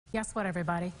Guess what,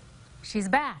 everybody? She's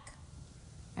back,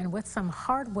 and with some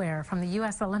hardware from the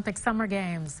U.S. Olympic Summer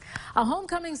Games. A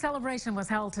homecoming celebration was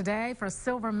held today for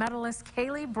silver medalist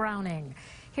Kayle Browning.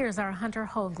 Here's our Hunter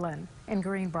Hoagland in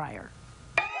Greenbrier.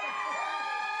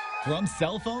 From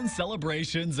cell phone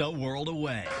celebrations a world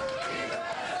away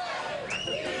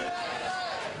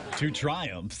to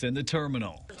triumphs in the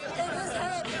terminal.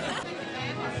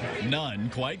 None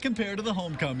quite compare to the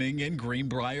homecoming in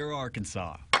Greenbrier,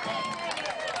 Arkansas.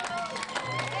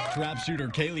 Trap shooter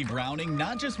Kayle Browning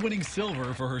not just winning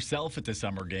silver for herself at the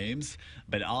Summer Games,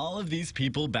 but all of these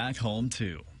people back home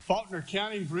too. Faulkner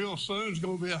County real soon is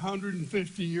going to be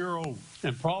 150-year-old,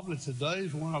 and probably today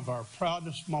is one of our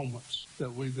proudest moments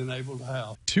that we've been able to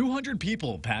have. 200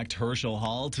 people packed Herschel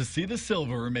Hall to see the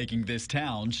silver, making this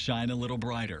town shine a little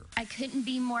brighter. I couldn't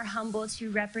be more humble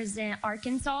to represent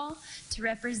Arkansas, to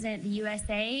represent the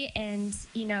USA, and,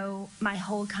 you know, my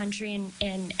whole country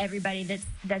and everybody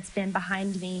that's been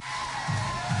behind me.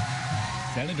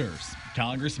 Senators,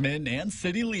 congressmen, and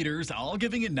city leaders all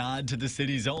giving a nod to the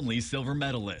city's only silver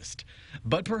medalist.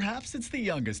 But perhaps it's the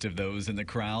youngest of those in the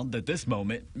crowd that this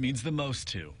moment means the most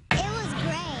to. It was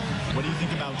great. What do you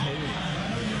think about Kayle?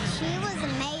 She was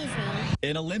amazing.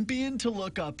 An Olympian to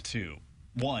look up to,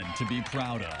 one to be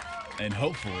proud of, and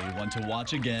hopefully one to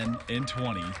watch again in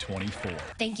 2024.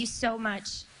 Thank you so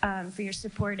much for your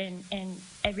support and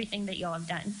everything that y'all have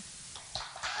done.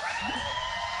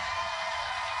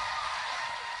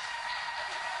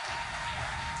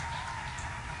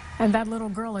 And that little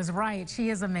girl is right.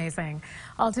 She is amazing.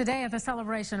 All today at the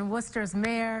celebration, Worcester's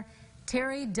Mayor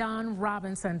Terry Dunn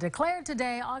Robinson declared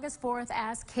today, August 4th,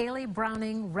 as Kayle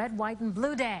Browning Red, White, and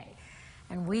Blue Day.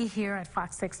 And we here at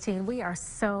Fox 16, we are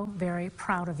so very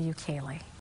proud of you, Kayle.